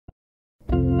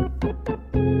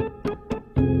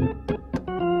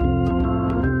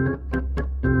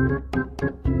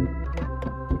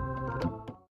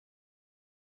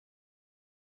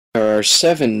are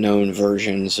 7 known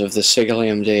versions of the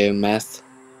Sigilum Dei Aemeth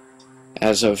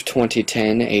as of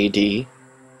 2010 AD.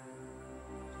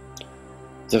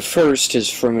 The first is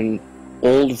from an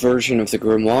old version of the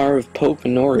Grimoire of Pope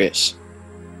Honorius,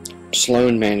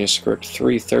 Sloan manuscript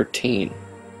 313.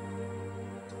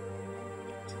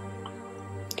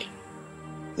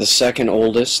 The second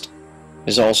oldest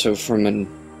is also from a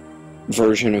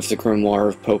version of the Grimoire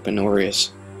of Pope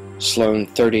Honorius, Sloan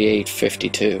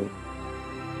 3852.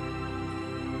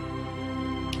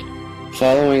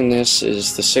 Following this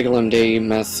is the Sigilum Dei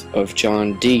Aemeth of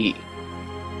John Dee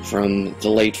from the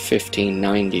late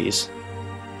 1590s.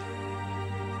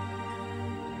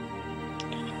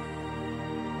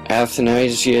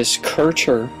 Athanasius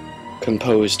Kircher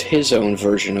composed his own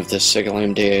version of the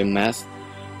Sigilum Dei Aemeth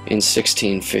in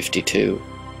 1652.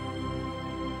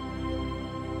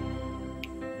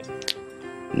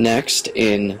 Next,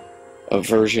 in a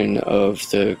version of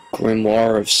the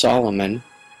Grimoire of Solomon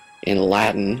in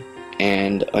Latin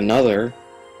and another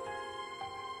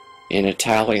in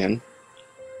Italian,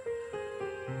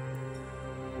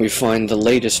 we find the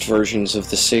latest versions of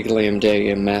the Sigilum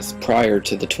Dei Aemeth prior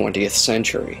to the 20th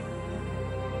century.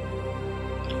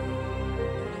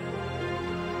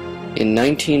 In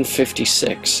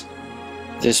 1956,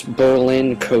 this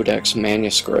Berlin Codex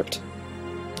manuscript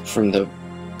from the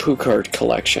Puchart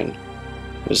collection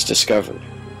was discovered.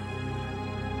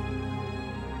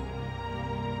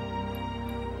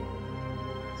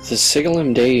 The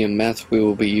Sigilum Dei Aemeth we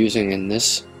will be using in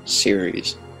this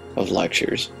series of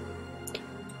lectures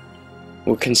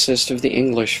will consist of the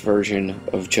English version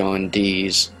of John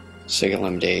Dee's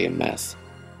Sigilum Dei Aemeth,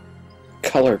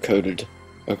 color-coded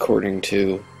according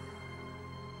to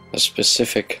a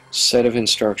specific set of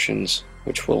instructions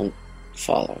which will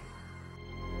follow.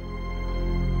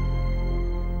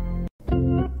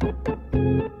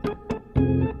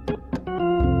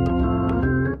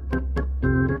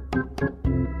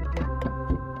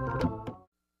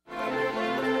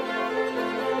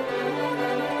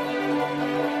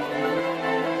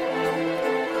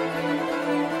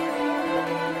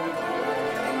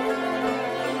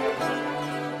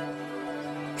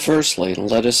 Firstly,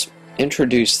 let us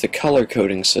introduce the color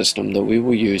coding system that we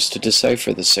will use to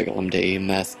decipher the Sigilum Dei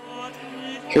Aemeth.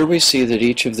 Here we see that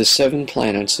each of the 7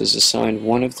 planets is assigned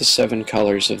one of the 7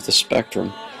 colors of the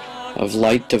spectrum of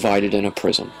light divided in a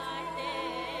prism.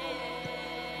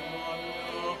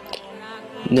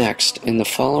 Next, in the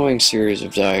following series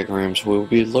of diagrams, we will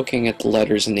be looking at the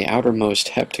letters in the outermost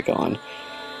heptagon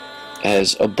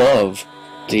as above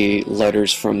the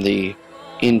letters from the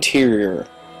interior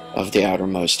of the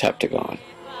outermost heptagon,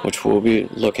 which we'll be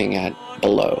looking at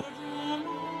below.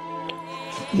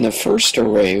 In the first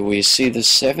array, we see the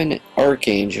 7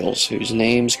 archangels whose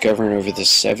names govern over the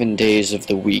 7 days of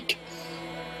the week,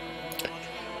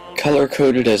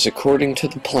 color-coded as according to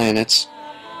the planets.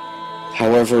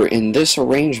 However, in this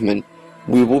arrangement,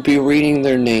 we will be reading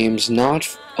their names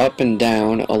not up and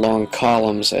down along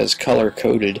columns as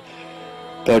color-coded,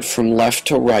 but from left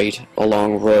to right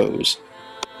along rows.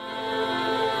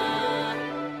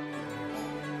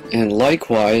 And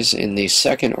likewise, in the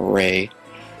second array,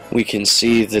 we can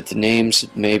see that the names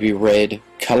may be read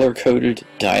color-coded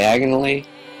diagonally,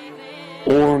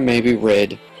 or may be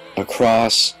read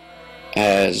across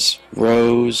as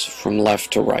rows from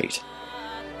left to right.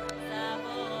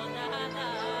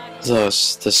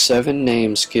 Thus, the 7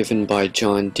 names given by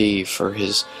John Dee for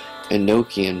his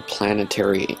Enochian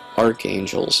planetary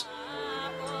archangels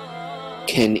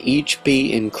can each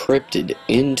be encrypted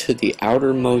into the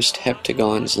outermost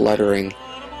heptagon's lettering,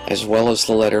 as well as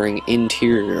the lettering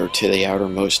interior to the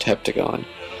outermost heptagon,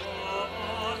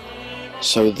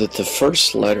 so that the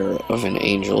first letter of an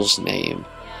angel's name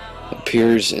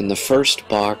appears in the first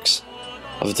box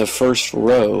of the first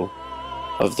row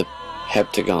of the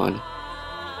heptagon,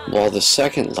 while the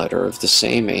second letter of the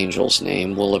same angel's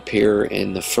name will appear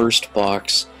in the first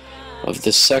box of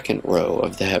the second row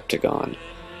of the heptagon.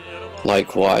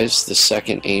 Likewise, the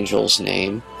second angel's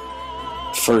name,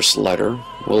 first letter,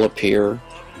 will appear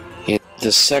in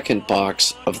the second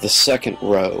box of the second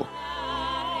row,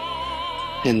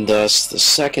 and thus the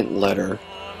second letter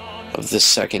of the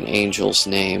second angel's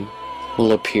name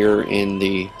will appear in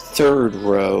the third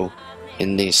row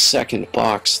in the second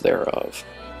box thereof,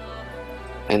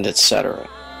 and etc.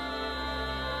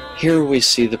 Here we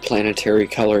see the planetary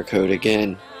color code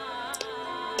again.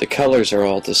 The colors are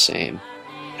all the same.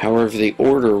 However, the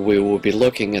order we will be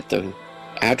looking at the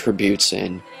attributes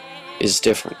in is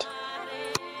different.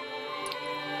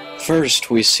 First,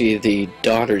 we see the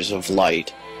daughters of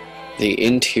light, the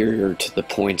interior to the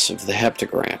points of the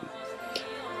heptagram.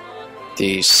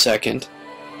 The second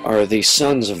are the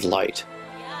sons of light,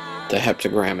 the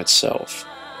heptagram itself.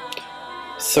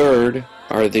 Third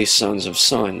are the sons of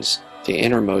suns, the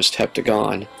innermost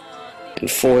heptagon. And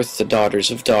fourth, the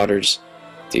daughters of daughters,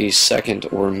 the second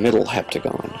or middle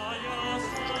heptagon.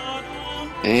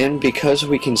 And because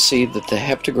we can see that the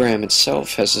heptagram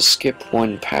itself has a skip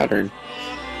one pattern,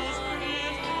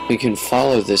 we can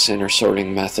follow this inner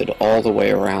sorting method all the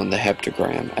way around the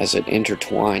heptagram as it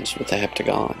intertwines with the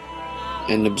heptagon,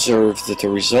 and observe that the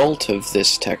result of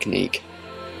this technique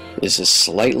is a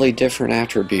slightly different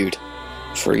attribute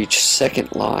for each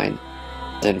second line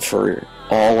than for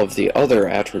all of the other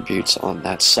attributes on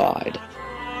that side,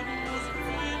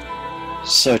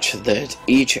 such that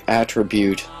each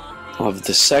attribute of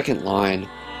the second line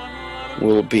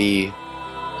will be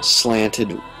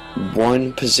slanted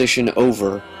one position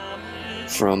over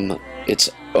from its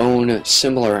own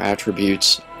similar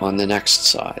attributes on the next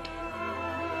side.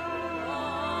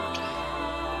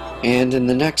 And in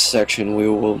the next section we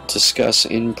will discuss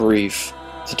in brief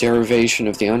the derivation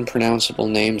of the unpronounceable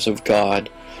names of God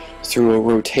through a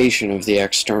rotation of the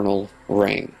external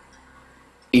ring,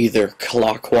 either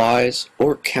clockwise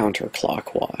or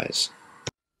counterclockwise.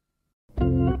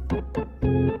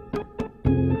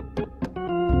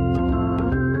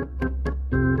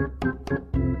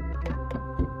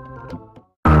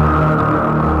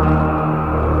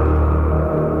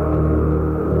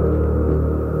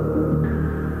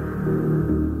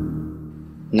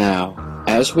 Now,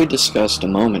 as we discussed a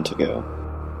moment ago,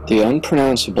 the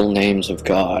unpronounceable names of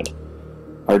God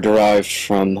are derived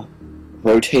from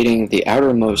rotating the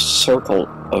outermost circle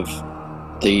of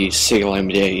the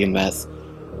Sigilum Dei Aemeth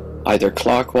either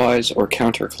clockwise or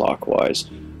counterclockwise,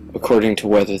 according to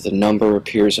whether the number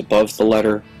appears above the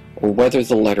letter or whether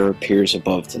the letter appears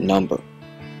above the number.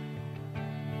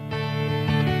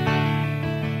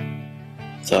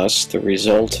 Thus, the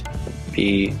result would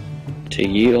be to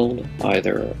yield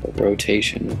either a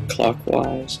rotation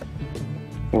clockwise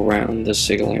around the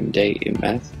Sigilum Dei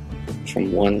Aemeth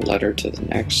from one letter to the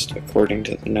next according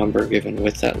to the number given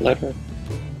with that letter,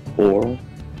 or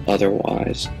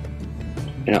otherwise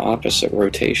an opposite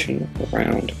rotation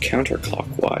around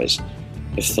counterclockwise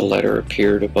if the letter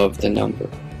appeared above the number.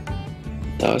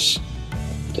 Thus,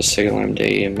 the Sigilum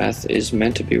Dei Aemeth is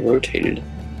meant to be rotated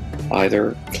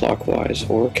either clockwise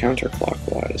or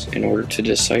counterclockwise in order to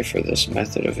decipher this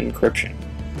method of encryption.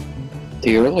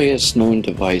 The earliest known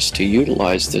device to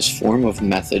utilize this form of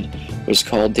method was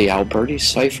called the Alberti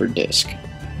cipher disk.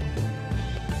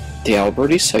 The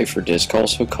Alberti cipher disk,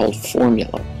 also called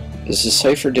formula, is a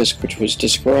cipher disk which was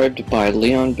described by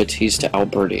Leon Battista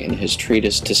Alberti in his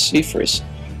treatise Deciphering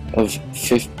of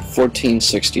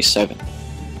 1467.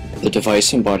 The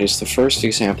device embodies the first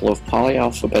example of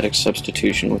poly-alphabetic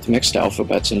substitution with mixed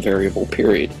alphabets and variable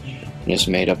period, and is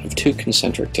made up of two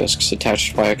concentric disks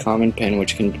attached by a common pin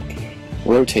which can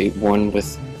rotate one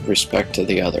with respect to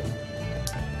the other.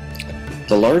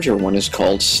 The larger one is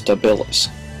called stabilis,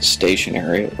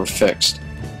 stationary or fixed.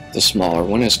 The smaller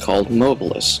one is called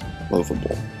mobilis,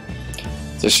 movable.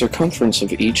 The circumference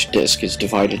of each disk is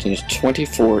divided into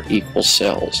 24 equal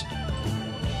cells.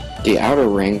 The outer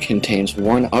ring contains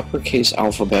one uppercase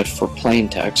alphabet for plain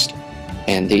text,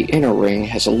 and the inner ring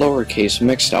has a lowercase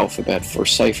mixed alphabet for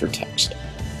ciphertext.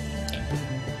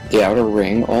 The outer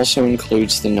ring also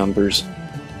includes the numbers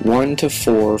 1 to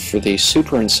 4 for the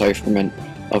super-encipherment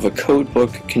of a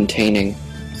codebook containing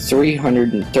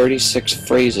 336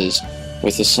 phrases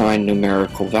with assigned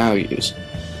numerical values.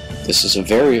 This is a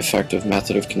very effective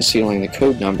method of concealing the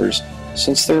code numbers,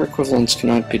 since their equivalents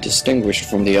cannot be distinguished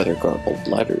from the other garbled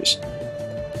letters.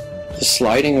 The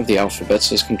sliding of the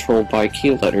alphabets is controlled by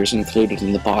key letters included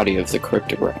in the body of the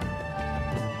cryptogram.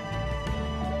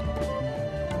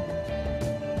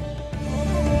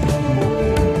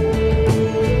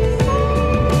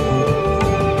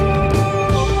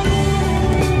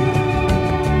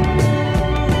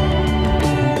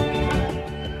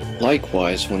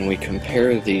 Likewise, when we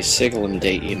compare the Sigilum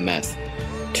Dei Aemeth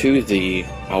to the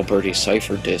Alberti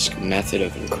cipher disk method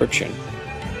of encryption,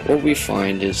 what we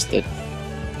find is that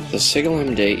the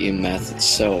Sigilum Dei Aemeth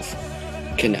itself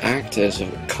can act as a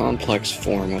complex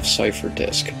form of cipher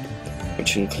disk,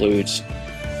 which includes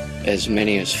as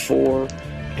many as 4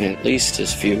 and at least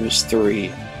as few as 3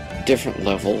 different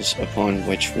levels upon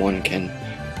which one can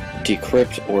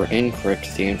decrypt or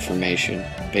encrypt the information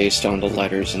based on the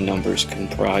letters and numbers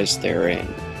comprised therein.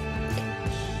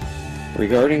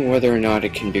 Regarding whether or not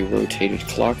it can be rotated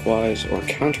clockwise or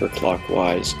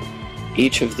counterclockwise,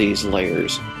 each of these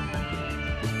layers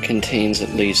contains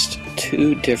at least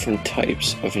 2 different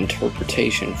types of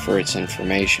interpretation for its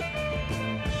information.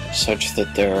 such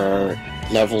that there are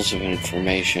levels of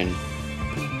information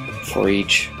for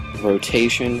each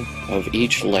rotation of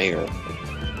each layer.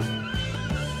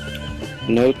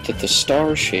 Note that the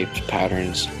star-shaped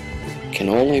patterns can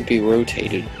only be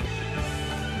rotated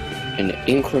an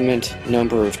increment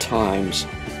number of times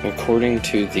according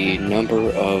to the number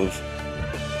of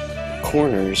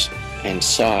corners and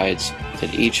sides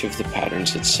that each of the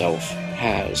patterns itself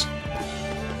has.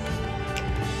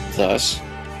 Thus,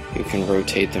 you can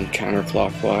rotate them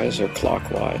counterclockwise or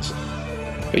clockwise,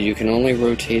 but you can only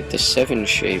rotate the 7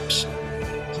 shapes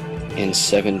in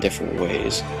 7 different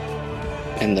ways,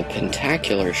 and the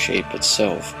pentacular shape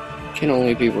itself can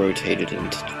only be rotated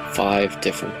into 5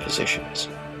 different positions.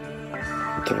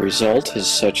 The result is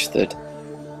such that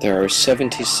there are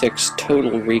 76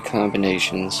 total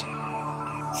recombinations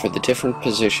for the different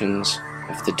positions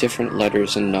of the different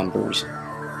letters and numbers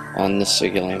on the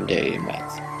Sigilum Dei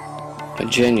Aemeth, a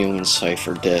genuine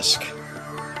cipher disc,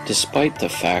 despite the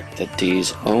fact that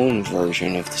Dee's own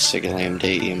version of the Sigilum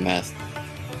Dei Aemeth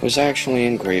was actually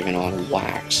engraven on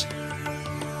wax.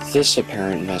 This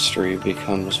apparent mystery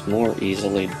becomes more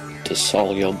easily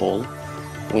dissoluble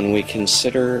when we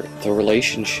consider the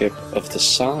relationship of the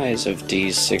size of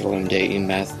Dee's Sigilum Dei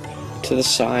Aemeth to the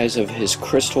size of his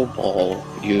crystal ball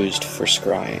used for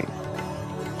scrying.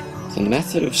 The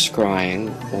method of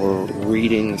scrying, or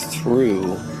reading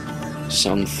through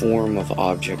some form of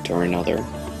object or another,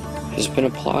 has been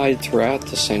applied throughout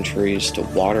the centuries to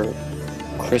water,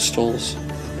 crystals,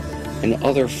 and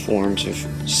other forms of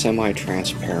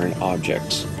semi-transparent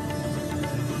objects.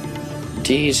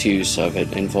 Dee's use of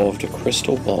it involved a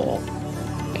crystal ball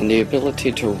and the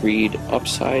ability to read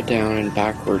upside down and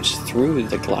backwards through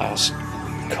the glass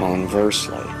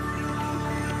conversely.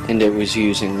 And it was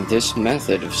using this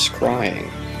method of scrying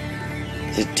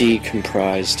that Dee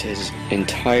comprised his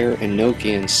entire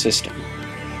Enochian system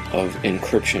of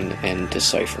encryption and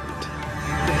decipherment.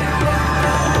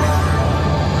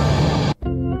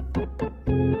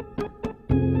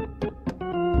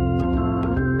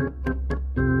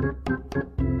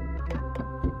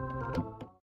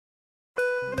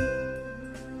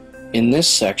 In this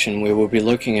section, we will be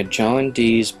looking at John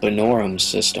Dee's Bonorum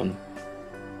system.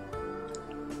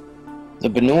 The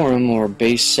Bonorum, or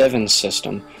base 7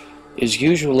 system, is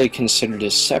usually considered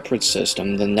a separate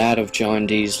system than that of John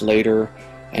Dee's later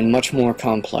and much more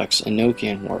complex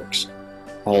Enochian works,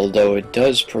 although it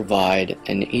does provide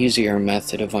an easier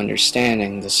method of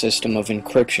understanding the system of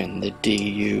encryption that Dee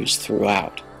used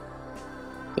throughout.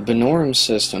 The Bonorum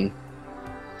system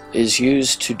is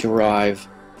used to derive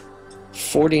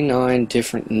 49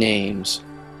 different names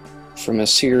from a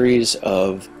series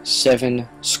of 7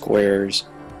 squares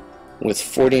with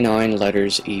 49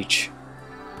 letters each.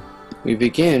 We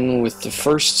begin with the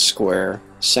first square,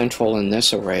 central in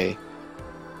this array,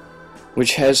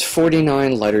 which has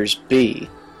 49 letters B.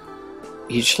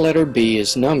 Each letter B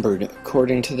is numbered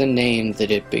according to the name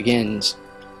that it begins.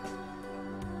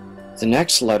 The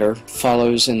next letter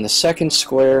follows in the second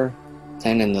square,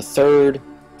 then in the third,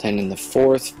 then in the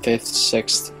 4th, 5th,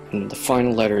 6th, and the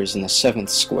final letter is in the 7th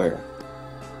square,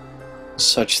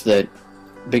 such that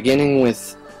beginning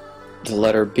with the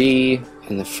letter B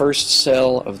in the first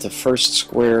cell of the first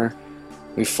square,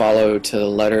 we follow to the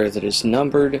letter that is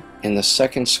numbered in the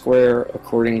second square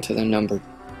according to the number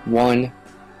 1,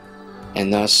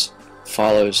 and thus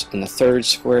follows in the third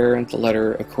square the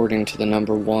letter according to the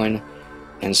number 1,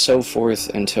 and so forth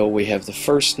until we have the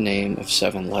first name of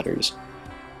 7 letters.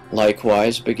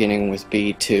 Likewise, beginning with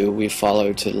B2, we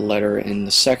follow to the letter in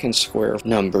the second square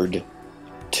numbered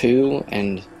 2,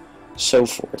 and so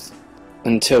forth,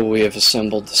 until we have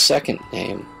assembled the second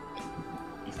name.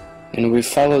 And we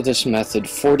follow this method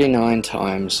 49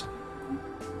 times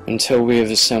until we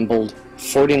have assembled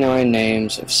 49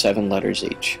 names of 7 letters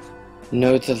each.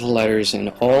 Note that the letters in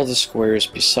all the squares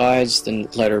besides the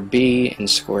letter B in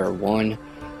square 1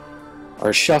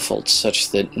 are shuffled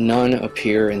such that none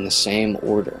appear in the same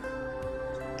order.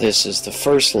 This is the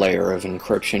first layer of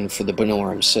encryption for the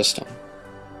Bonorum system,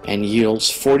 and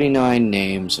yields 49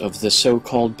 names of the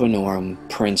so-called Bonorum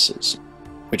princes,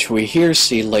 which we here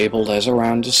see labeled as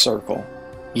around a circle,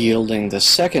 yielding the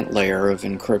second layer of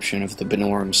encryption of the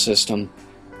Bonorum system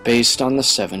based on the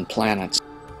 7 planets,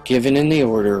 given in the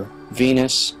order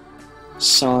Venus,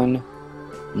 Sun,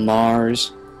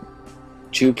 Mars,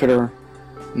 Jupiter,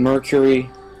 Mercury,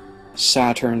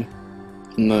 Saturn,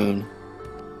 Moon,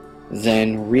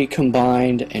 then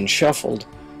recombined and shuffled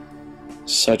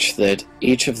such that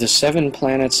each of the 7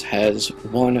 planets has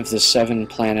one of the 7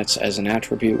 planets as an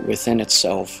attribute within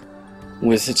itself,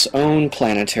 with its own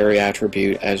planetary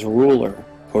attribute as ruler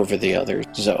over the others.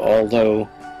 So although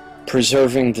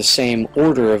preserving the same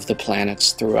order of the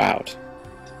planets throughout.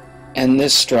 And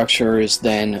this structure is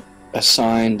then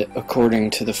assigned according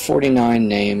to the 49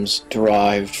 names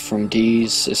derived from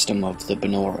Dee's system of the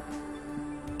Benorum,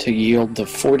 to yield the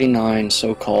 49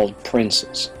 so-called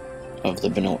princes of the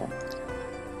Benorum,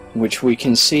 which we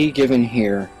can see given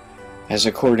here as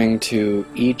according to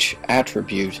each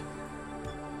attribute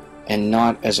and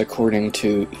not as according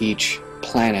to each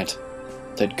planet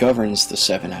that governs the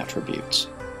 7 attributes,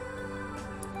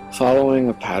 following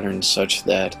a pattern such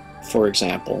that, for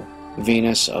example,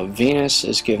 Venus of Venus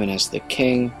is given as the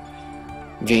king,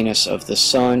 Venus of the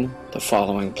Sun, the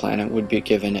following planet, would be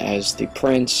given as the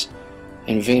prince,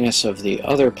 and Venus of the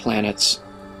other planets,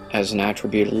 as an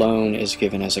attribute alone, is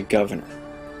given as a governor.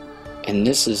 And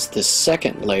this is the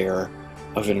second layer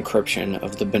of encryption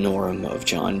of the Benorum of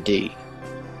John Dee.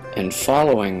 And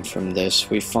following from this,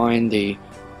 we find the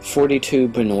 42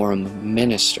 Benorum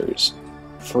ministers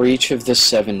for each of the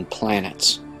 7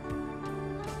 planets,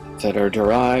 that are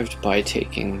derived by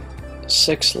taking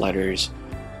 6 letters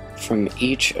from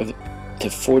each of the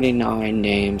 49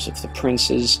 names of the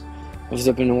princes of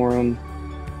the Benorum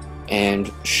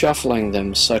and shuffling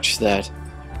them such that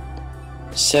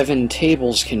 7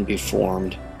 tables can be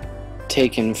formed,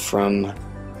 taken from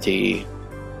the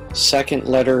second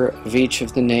letter of each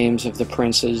of the names of the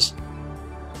princes,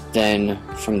 then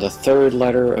from the third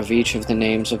letter of each of the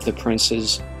names of the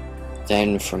princes,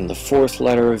 then from the 4th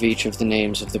letter of each of the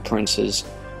names of the princes,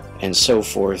 and so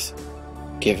forth,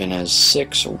 given as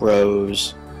 6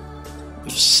 rows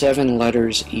of 7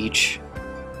 letters each,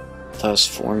 thus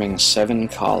forming 7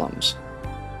 columns,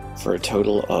 for a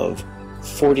total of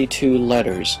 42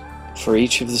 letters for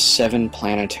each of the 7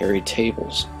 planetary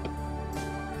tables.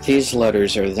 These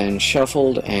letters are then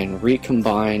shuffled and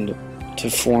recombined to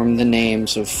form the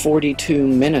names of 42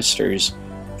 ministers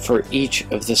for each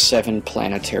of the 7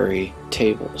 planetary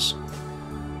tables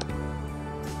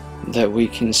that we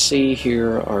can see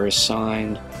here are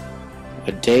assigned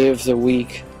a day of the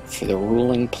week for the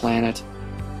ruling planet,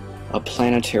 a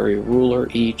planetary ruler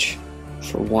each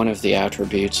for one of the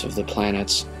attributes of the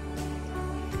planets,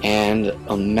 and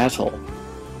a metal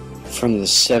from the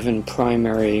 7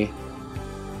 primary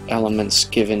elements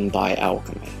given by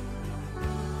alchemy.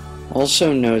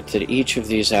 Also note that each of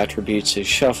these attributes is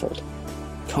shuffled,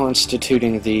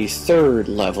 constituting the 3rd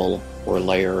level or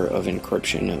layer of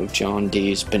encryption of John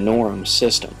Dee's Benorum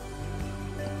system,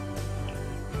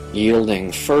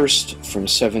 yielding first from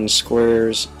 7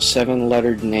 squares 7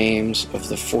 lettered names of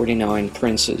the 49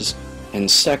 princes,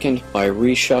 and second by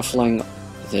reshuffling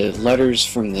the letters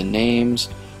from the names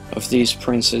of these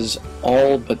princes,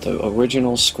 all but the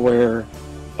original square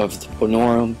of the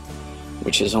Benorum,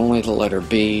 which is only the letter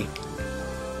B,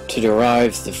 to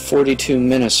derive the 42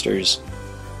 ministers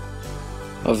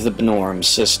of the Benorum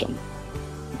system,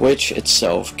 which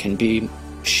itself can be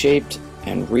shaped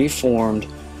and reformed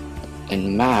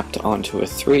and mapped onto a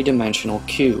 3-dimensional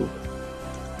cube,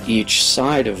 each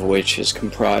side of which is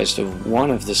comprised of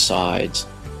one of the sides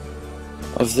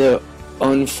of the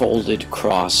unfolded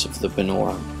cross of the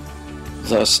Benorum,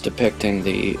 thus depicting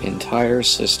the entire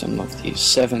system of these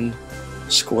 7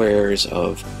 squares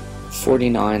of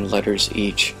 49 letters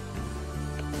each,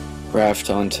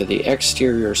 graphed onto the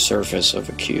exterior surface of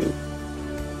a cube,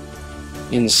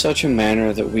 in such a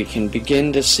manner that we can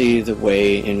begin to see the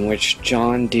way in which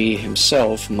John Dee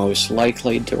himself most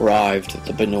likely derived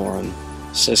the Benorum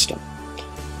system,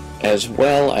 as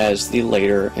well as the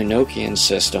later Enochian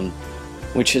system,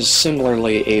 which is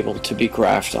similarly able to be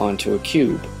graphed onto a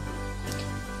cube.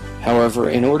 However,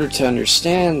 in order to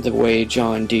understand the way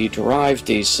John Dee derived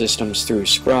these systems through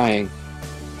scrying,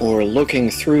 or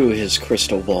looking through his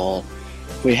crystal ball,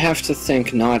 we have to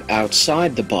think not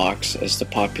outside the box, as the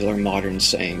popular modern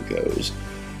saying goes,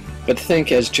 but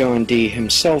think as John Dee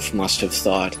himself must have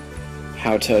thought,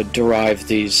 how to derive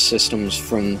these systems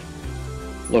from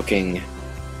looking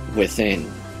within.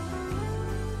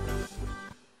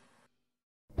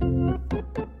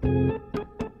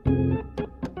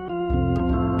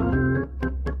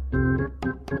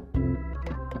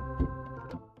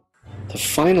 The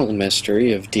final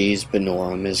mystery of Dee's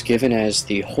Benorum is given as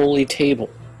the Holy Table,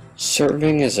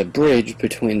 serving as a bridge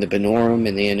between the Benorum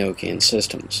and the Enochian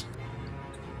systems.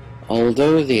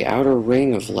 Although the outer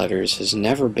ring of letters has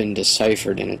never been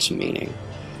deciphered in its meaning,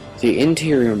 the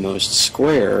interiormost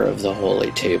square of the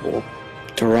Holy Table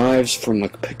derives from a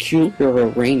peculiar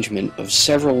arrangement of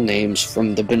several names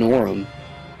from the Benorum,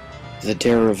 the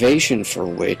derivation for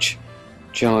which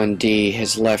John Dee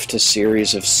has left a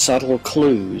series of subtle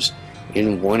clues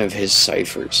in one of his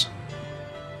ciphers.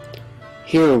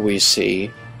 Here we see,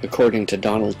 according to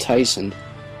Donald Tyson,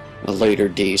 a later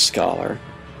Dee scholar,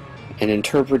 an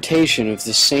interpretation of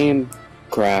the same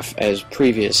graph as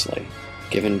previously,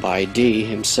 given by Dee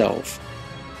himself.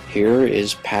 Here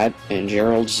is Pat and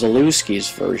Gerald Zalewski's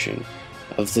version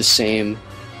of the same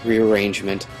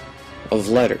rearrangement of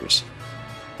letters.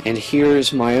 And here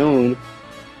is my own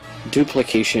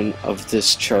duplication of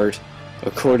this chart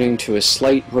according to a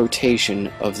slight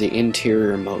rotation of the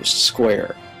interiormost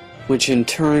square, which in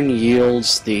turn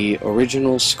yields the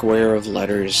original square of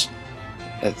letters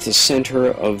at the center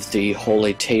of the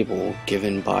Holy Table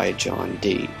given by John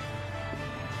Dee.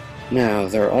 Now,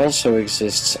 there also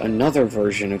exists another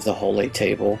version of the Holy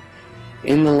Table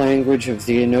in the language of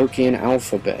the Enochian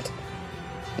alphabet,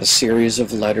 a series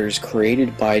of letters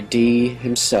created by Dee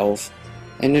himself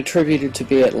and attributed to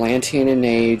be Atlantean in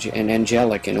age and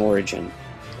angelic in origin.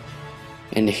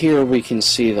 And here we can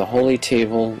see the Holy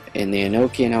Table in the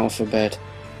Enochian alphabet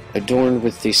adorned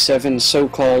with the 7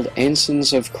 so-called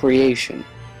ensigns of creation.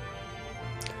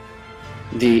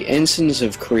 The ensigns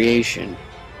of creation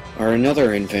are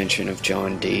another invention of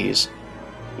John Dee's,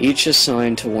 each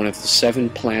assigned to one of the 7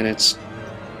 planets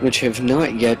which have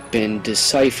not yet been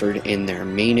deciphered in their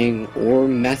meaning or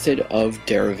method of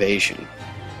derivation.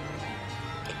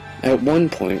 At one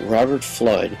point, Robert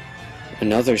Flood,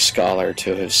 another scholar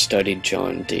to have studied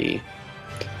John Dee,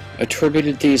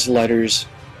 attributed these letters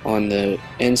on the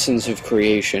ensigns of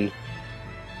creation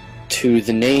to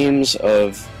the names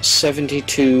of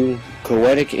 72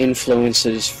 goetic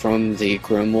influences from the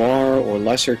Grimoire or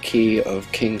Lesser Key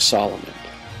of King Solomon.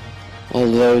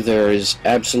 Although there is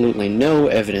absolutely no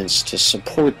evidence to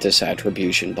support this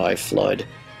attribution by Flood,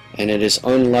 and it is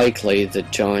unlikely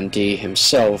that John Dee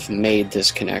himself made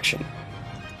this connection.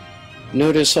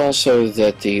 Notice also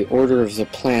that the order of the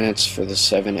planets for the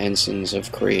 7 ensigns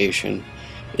of creation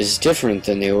is different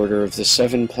than the order of the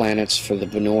 7 planets for the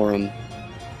Bonorum,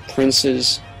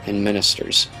 princes, and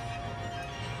ministers.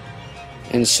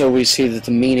 And so we see that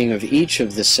the meaning of each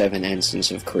of the 7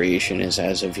 ensigns of creation is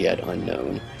as of yet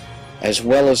unknown, as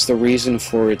well as the reason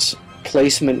for its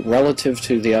placement relative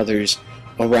to the others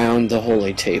around the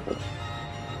Holy Table,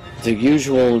 the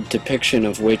usual depiction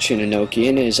of which in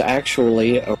Enochian is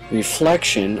actually a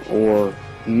reflection or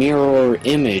mirror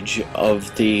image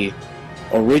of the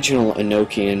original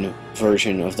Enochian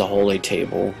version of the Holy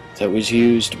Table that was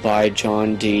used by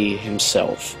John Dee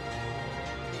himself.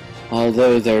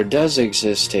 Although there does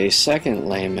exist a second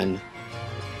layman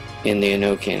in the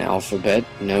Enochian alphabet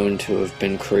known to have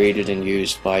been created and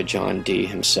used by John Dee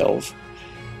himself,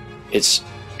 its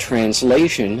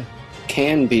translation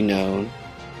can be known,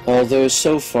 although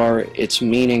so far its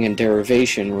meaning and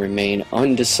derivation remain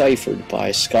undeciphered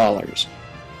by scholars.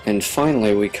 And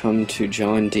finally we come to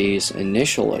John Dee's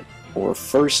initial or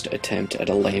first attempt at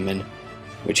a layman,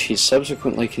 which he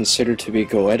subsequently considered to be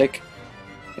goetic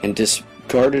and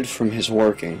discarded from his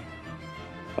working,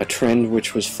 a trend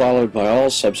which was followed by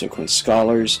all subsequent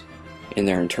scholars in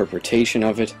their interpretation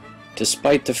of it,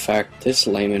 despite the fact this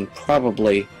layman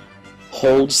probably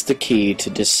holds the key to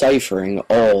deciphering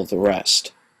all the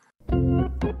rest.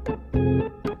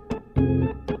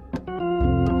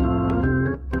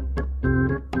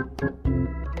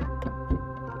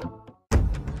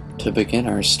 To begin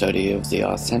our study of the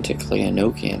authentically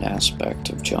Enochian aspect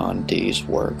of John Dee's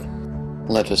work,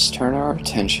 let us turn our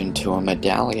attention to a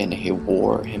medallion he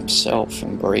wore himself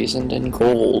emblazoned in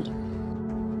gold,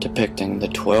 depicting the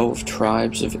 12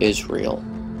 tribes of Israel,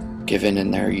 given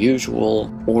in their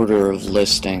usual order of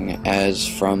listing as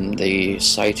from the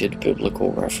cited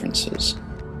biblical references.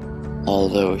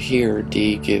 Although here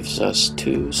Dee gives us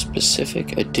 2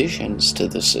 specific additions to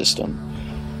the system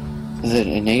that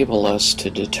enable us to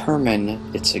determine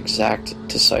its exact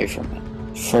decipherment.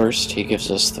 First, he gives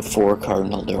us the 4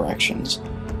 cardinal directions,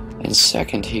 and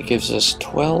second, he gives us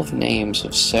 12 names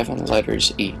of 7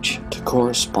 letters each to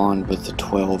correspond with the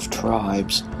 12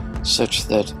 tribes, such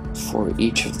that for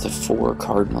each of the 4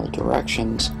 cardinal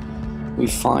directions, we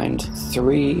find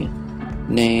 3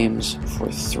 names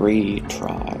for 3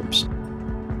 tribes.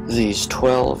 These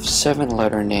 12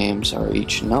 7-letter names are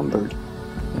each numbered,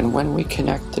 and when we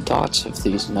connect the dots of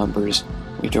these numbers,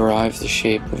 we derive the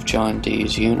shape of John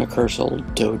Dee's unicursal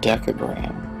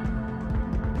dodecagram.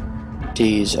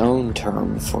 Dee's own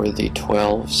term for the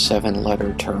 12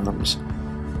 7-letter terms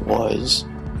was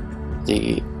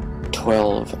the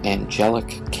 12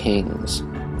 angelic kings,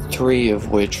 3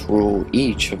 of which rule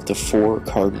each of the 4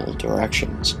 cardinal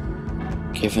directions,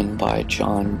 given by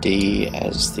John Dee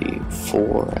as the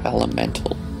 4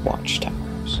 elemental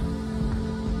watchtowers.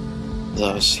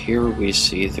 Thus, here we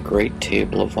see the great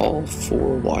table of all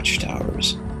 4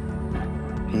 watchtowers.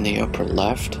 In the upper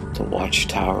left, the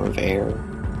watchtower of air.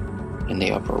 In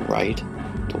the upper right,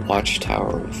 the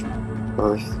watchtower of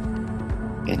earth.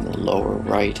 In the lower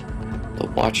right, the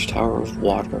watchtower of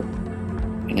water.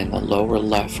 And in the lower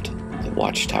left, the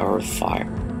watchtower of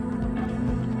fire.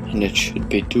 And it should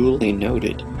be duly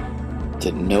noted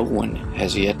that no one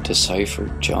has yet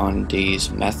deciphered John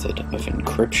Dee's method of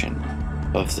encryption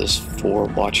of this 4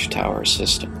 watchtower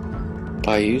system.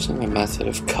 By using a method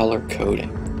of color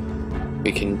coding,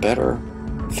 we can better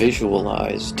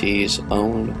visualize Dee's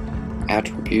own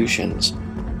attributions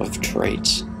of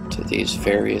traits to these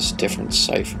various different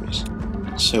ciphers.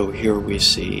 So here we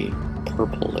see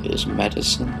purple is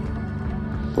medicine,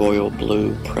 royal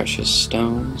blue precious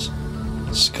stones,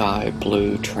 sky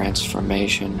blue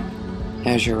transformation,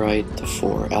 azurite the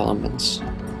 4 elements,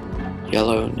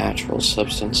 yellow natural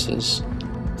substances,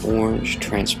 orange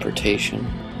transportation,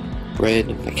 red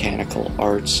mechanical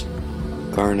arts,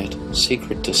 garnet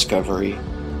secret discovery,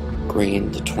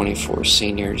 green the 24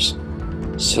 seniors,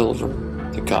 silver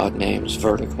the god names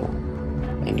vertical,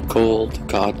 and gold the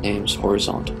god names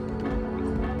horizontal.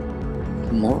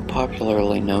 The more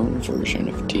popularly known version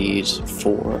of Dee's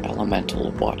 4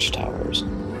 elemental watchtowers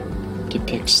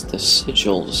depicts the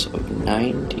sigils of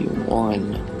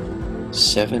 91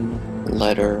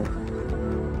 7-letter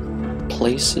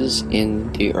places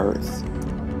in the earth,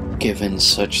 given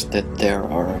such that there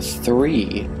are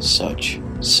 3 such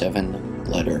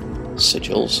 7-letter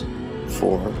sigils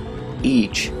for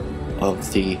each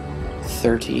of the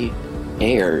 30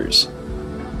 heirs,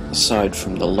 aside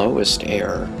from the lowest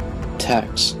heir,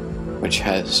 Tex, which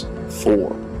has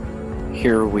 4.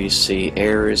 Here we see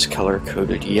air is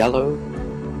color-coded yellow,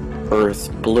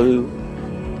 earth blue,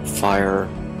 fire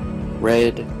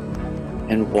red,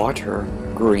 and water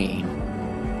green.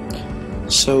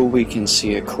 So we can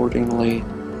see accordingly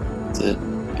that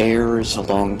airs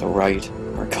along the right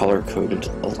are color-coded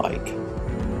alike.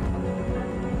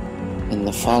 In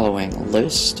the following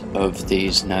list of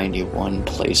these 91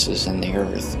 places in the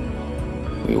earth,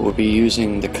 we will be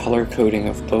using the color coding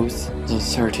of both the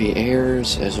 30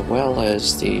 heirs as well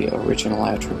as the original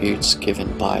attributes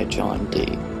given by John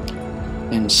Dee.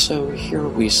 And so here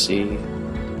we see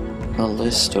a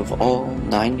list of all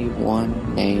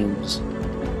 91 names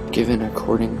given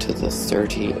according to the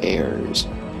 30 heirs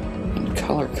and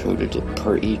color coded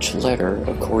per each letter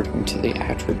according to the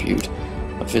attribute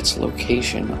of its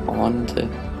location on the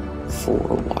 4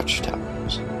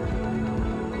 watchtowers.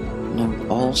 Note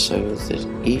also that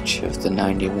each of the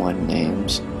 91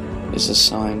 names is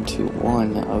assigned to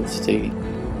one of the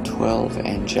 12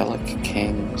 angelic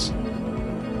kings.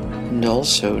 And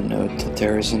also note that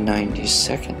there is a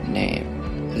 92nd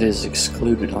name that is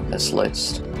excluded on this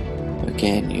list.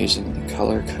 Again, using the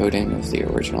color coding of the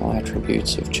original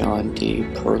attributes of John Dee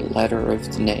per letter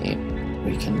of the name,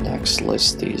 we can next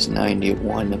list these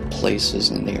 91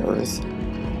 places in the earth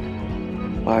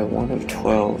by one of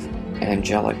 12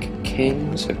 angelic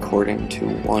kings according to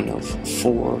one of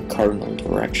 4 cardinal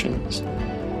directions,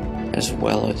 as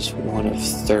well as one of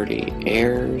 30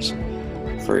 heirs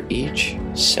for each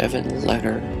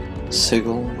 7-letter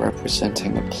sigil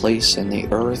representing a place in the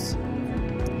earth,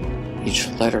 each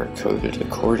letter coded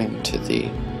according to the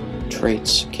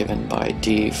traits given by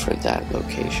Dee for that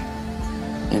location.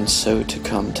 And so to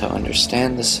come to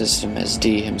understand the system as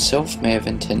Dee himself may have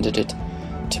intended it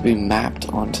to be mapped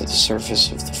onto the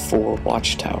surface of the 4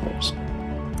 watchtowers.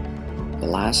 The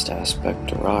last aspect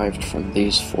derived from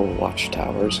these 4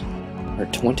 watchtowers are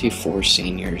 24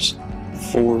 seniors,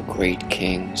 4 great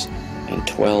kings, and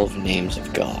 12 names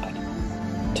of God,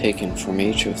 taken from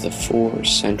each of the 4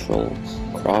 central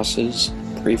crosses,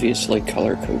 previously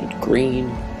color-coded green,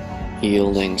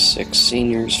 yielding 6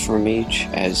 seniors from each,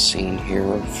 as seen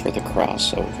here for the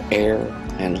cross of air,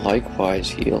 and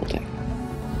likewise yielding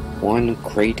 1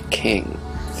 great king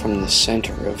from the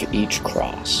center of each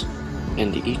cross,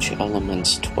 and each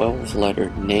element's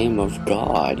 12-lettered name of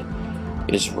God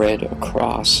is read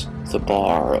across the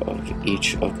bar of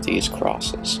each of these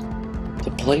crosses.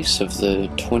 The place of the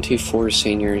 24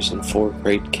 seniors and 4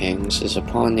 great kings is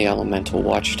upon the elemental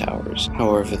watchtowers.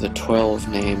 However, the 12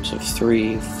 names of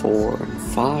 3, 4, and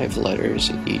 5 letters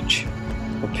each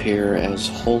appear as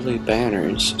holy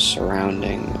banners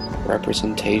surrounding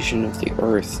representation of the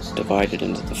earth divided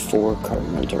into the 4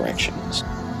 cardinal directions.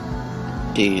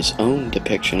 Dee's own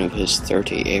depiction of his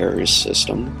 30 heirs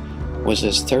system was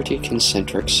as 30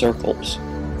 concentric circles,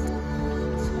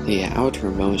 the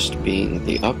outermost being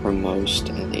the uppermost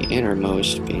and the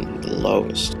innermost being the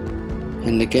lowest.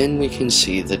 And again we can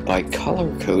see that by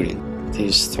color coding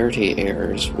these 30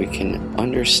 heirs we can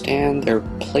understand their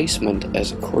placement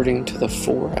as according to the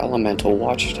 4 elemental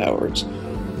watchtowers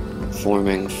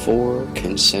forming 4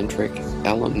 concentric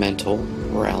elemental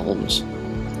realms,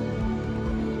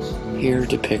 here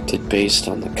depicted based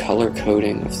on the color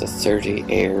coding of the 30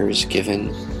 airs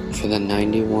given for the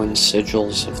 91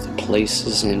 sigils of the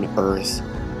places in earth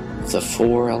of the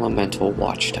 4 elemental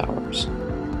watchtowers,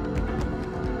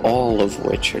 all of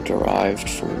which are derived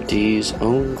from Dee's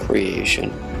own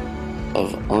creation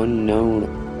of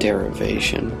unknown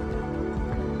derivation,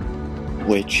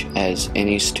 which, as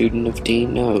any student of Dee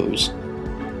knows,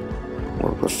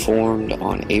 were reformed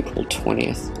on April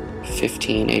 20th,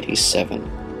 1587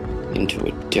 into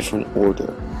a different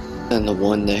order than the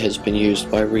one that has been used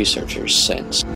by researchers since.